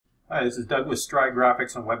Hi, this is Doug with Stride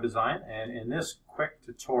Graphics and Web Design, and in this quick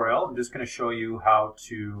tutorial I'm just going to show you how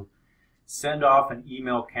to send off an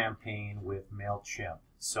email campaign with MailChimp.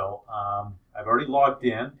 So I've already logged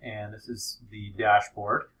in and this is the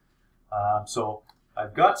dashboard. So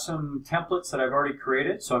I've got some templates that I've already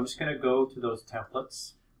created, so I'm just going to go to those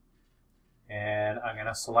templates and I'm going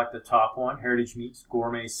to select the top one, Heritage Meats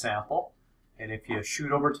Gourmet Sample, and if you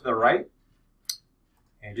shoot over to the right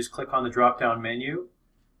and just click on the drop down menu,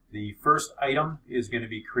 the first item is going to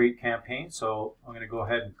be Create Campaign, so I'm going to go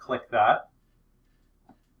ahead and click that.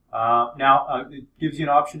 Now it gives you an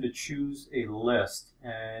option to choose a list,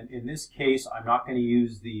 and in this case I'm not going to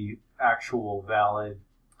use the actual valid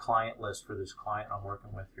client list for this client I'm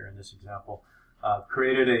working with here in this example. I've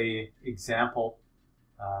created a example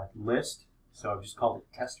list, so I've just called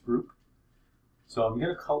it Test Group. So I'm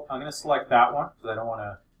going to select that one because I don't want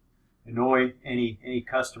to annoy any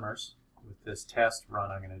customers with this test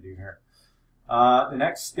run I'm going to do here. The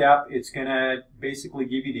next step, it's going to basically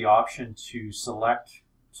give you the option to select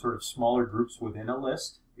sort of smaller groups within a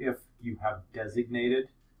list if you have designated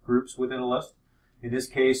groups within a list. In this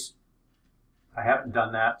case, I haven't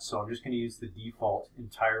done that, so I'm just going to use the default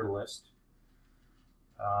entire list.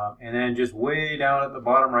 And then just way down at the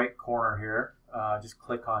bottom right corner here, just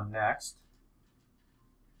click on Next.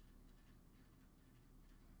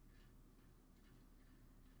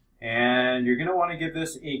 And you're going to want to give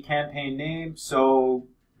this a campaign name, so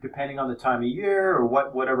depending on the time of year or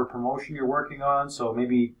whatever promotion you're working on, so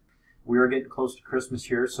maybe we are getting close to Christmas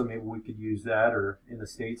here, so maybe we could use that, or in the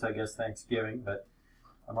States I guess Thanksgiving, but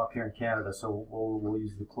I'm up here in Canada, so we'll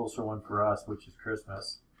use the closer one for us, which is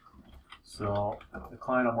Christmas. So the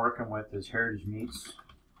client I'm working with is Heritage Meats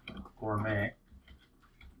Gourmet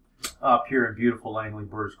up here in beautiful Langley,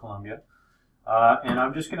 British Columbia. And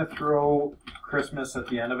I'm just going to throw Christmas at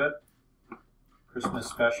the end of it, Christmas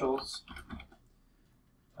specials.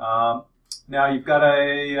 Now you've got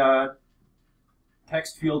a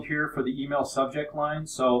text field here for the email subject line.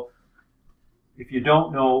 So if you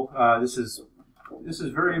don't know, this is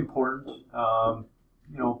very important.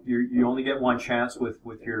 You know, you only get one chance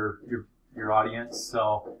with your audience,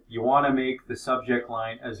 so you want to make the subject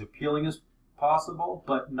line as appealing as possible,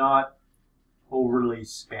 but not overly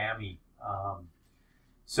spammy.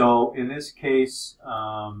 So in this case,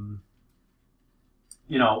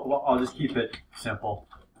 you know, I'll just keep it simple.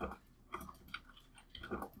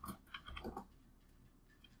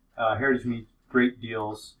 Heritage Meats, great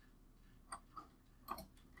deals,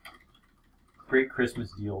 great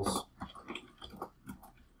Christmas deals.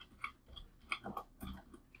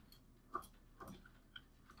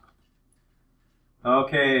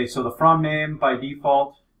 Okay, so the from name by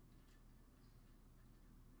default,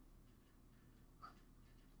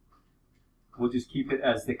 we'll just keep it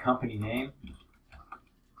as the company name.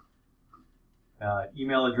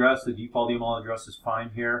 Email address, the default email address is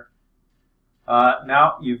fine here.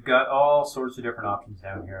 Now you've got all sorts of different options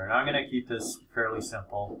down here, and I'm going to keep this fairly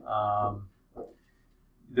simple.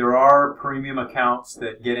 There are premium accounts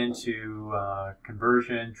that get into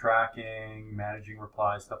conversion, tracking, managing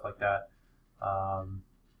replies, stuff like that.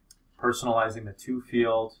 Personalizing the to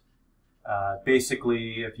field.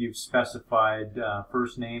 Basically, if you've specified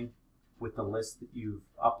first name with the list that you've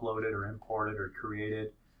uploaded or imported or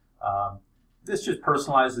created, this just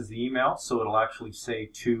personalizes the email, so it'll actually say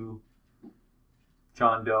to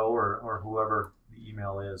John Doe or whoever the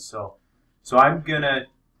email is. So I'm going to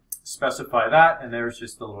specify that, and there's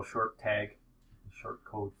just a little short tag, short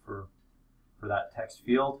code for that text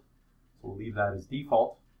field. So we'll leave that as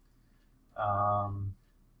default.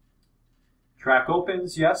 Track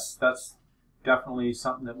opens, yes, that's definitely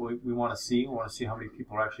something that we want to see. We want to see how many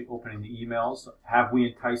people are actually opening the emails. Have we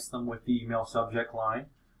enticed them with the email subject line?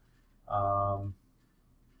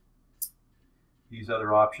 These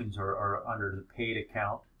other options are under the paid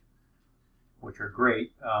account, which are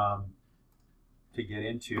great to get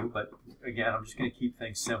into, but again, I'm just going to keep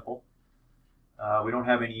things simple. We don't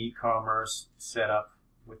have any e-commerce set up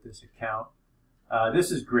with this account.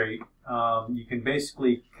 This is great. You can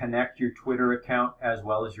basically connect your Twitter account as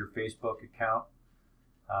well as your Facebook account.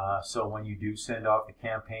 So when you do send off the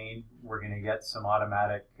campaign, we're going to get some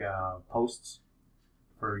automatic posts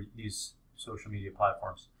for these social media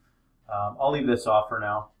platforms. I'll leave this off for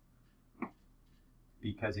now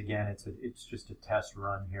because, again, it's just a test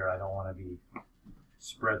run here. I don't want to be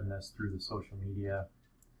spreading this through the social media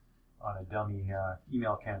on a dummy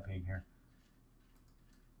email campaign here.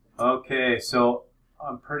 Okay, so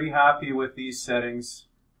I'm pretty happy with these settings.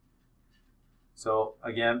 So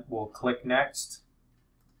again, we'll click Next.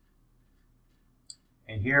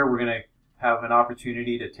 And here we're going to have an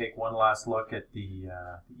opportunity to take one last look at the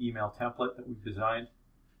email template that we've designed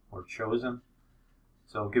or chosen.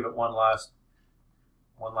 So give it one last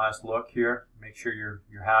look here. Make sure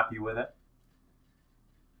you're happy with it.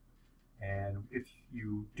 And if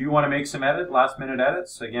you do want to make some last minute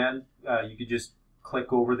edits, again, you could just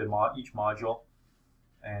click over each module,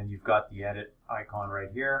 and you've got the edit icon right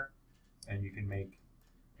here, and you can make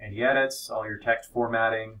any edits, all your text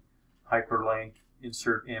formatting, hyperlink,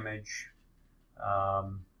 insert image.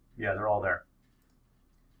 Yeah, they're all there.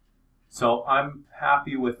 So I'm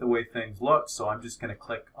happy with the way things look, so I'm just going to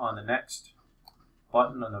click on the next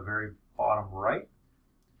button on the very bottom right.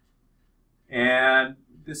 And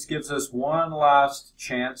this gives us one last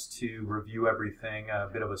chance to review everything, a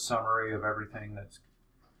bit of a summary of everything that's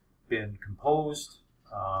been composed.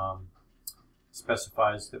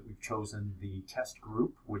 Specifies that we've chosen the test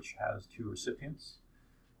group, which has 2 recipients.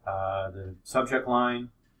 The subject line,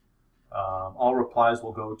 all replies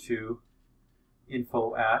will go to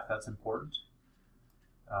info@, that's important.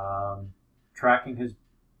 Tracking has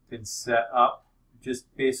been set up,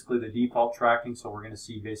 just basically the default tracking, so we're going to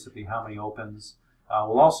see basically how many opens.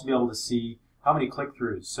 We'll also be able to see how many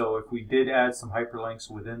click-throughs. So if we did add some hyperlinks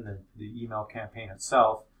within the email campaign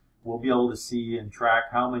itself, we'll be able to see and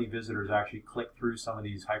track how many visitors actually click through some of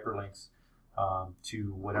these hyperlinks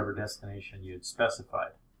to whatever destination you had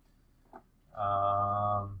specified.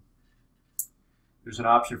 There's an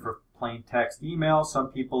option for plain text email.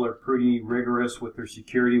 Some people are pretty rigorous with their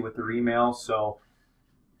security with their email, so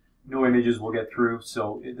no images will get through.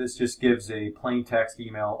 So this just gives a plain text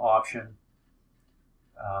email option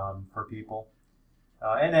for people.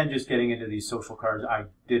 And then just getting into these social cards, I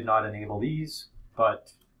did not enable these,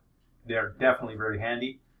 but they're definitely very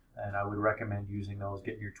handy, and I would recommend using those,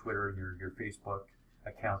 getting your Twitter and your Facebook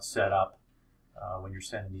accounts set up when you're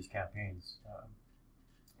sending these campaigns.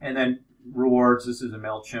 And then rewards. This is a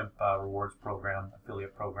MailChimp rewards program,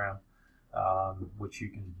 affiliate program, which you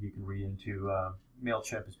can read into.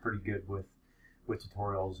 MailChimp is pretty good with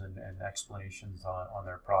tutorials and explanations on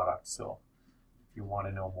their products. So if you want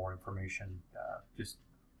to know more information, just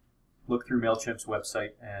look through MailChimp's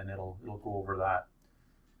website and it'll go over that.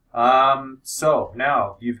 So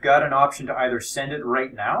now you've got an option to either send it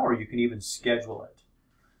right now, or you can even schedule it.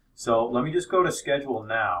 So let me just go to schedule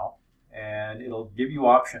now, and it'll give you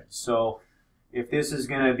options. So if this is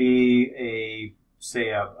going to be say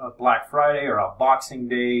a Black Friday or a Boxing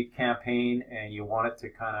Day campaign, and you want it to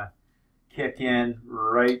kind of kick in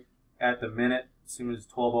right at the minute as soon as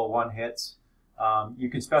 12:01 hits, you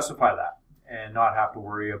can specify that and not have to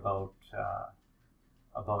worry about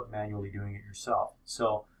manually doing it yourself.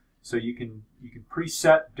 So you can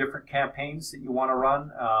preset different campaigns that you want to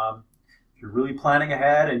run. If you're really planning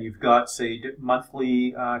ahead and you've got, say,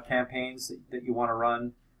 monthly campaigns that you want to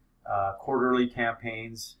run, quarterly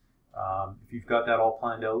campaigns, if you've got that all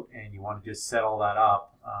planned out and you want to just set all that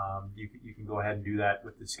up, you can go ahead and do that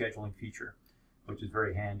with the scheduling feature, which is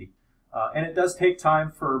very handy. And it does take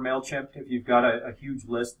time for MailChimp. If you've got a huge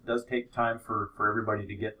list, it does take time for everybody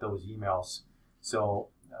to get those emails. So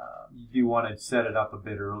you do want to set it up a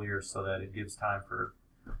bit earlier so that it gives time for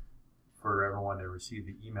everyone to receive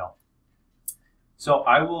the email. So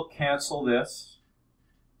I will cancel this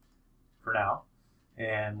for now,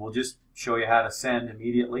 and we'll just show you how to send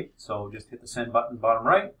immediately. So just hit the send button bottom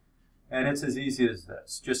right, and it's as easy as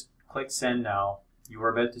this. Just click send now. You are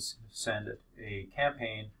about to send a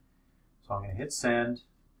campaign. So I'm going to hit send,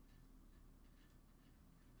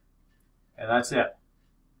 and that's it.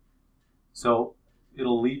 So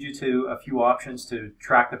it'll lead you to a few options to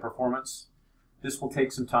track the performance. This will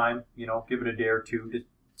take some time, give it a day or two to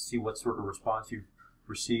see what sort of response you've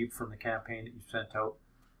received from the campaign that you've sent out.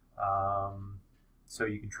 So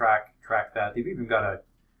you can track that. They've even got a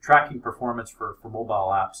tracking performance for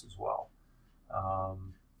mobile apps as well,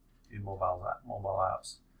 in mobile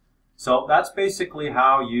apps. So that's basically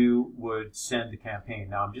how you would send the campaign.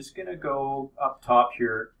 Now I'm just going to go up top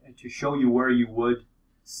here and to show you where you would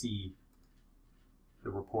see the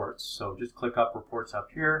reports. So just click up reports up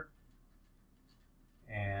here,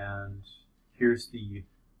 and here's the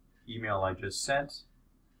email I just sent,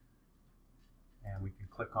 and we can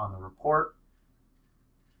click on the report.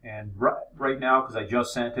 And right now, because I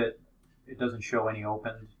just sent it, it doesn't show any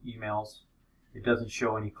opened emails, it doesn't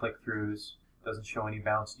show any click-throughs, it doesn't show any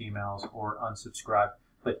bounced emails or unsubscribed,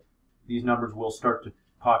 but these numbers will start to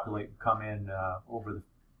populate and come in over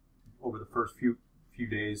the first few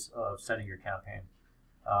days of sending your campaign.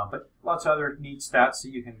 But lots of other neat stats that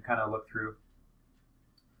you can kind of look through.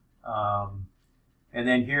 And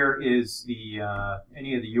then here is the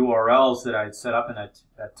any of the URLs that I had set up in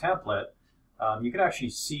that template. You can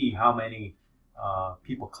actually see how many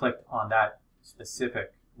people clicked on that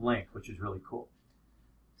specific link, which is really cool.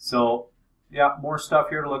 So yeah, more stuff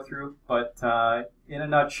here to look through, but in a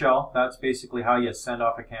nutshell, that's basically how you send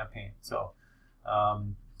off a campaign. So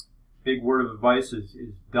big word of advice is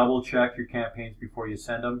double check your campaigns before you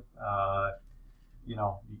send them. You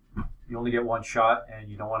know, you only get one shot, and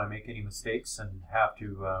you don't want to make any mistakes and have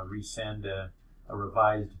to resend a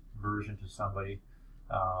revised version to somebody.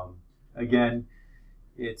 Again,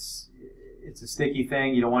 it's a sticky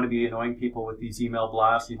thing. You don't want to be annoying people with these email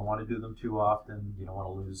blasts. You don't want to do them too often. You don't want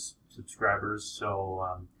to lose subscribers.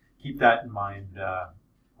 So keep that in mind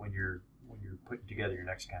when you're putting together your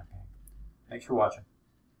next campaign. Thanks for watching.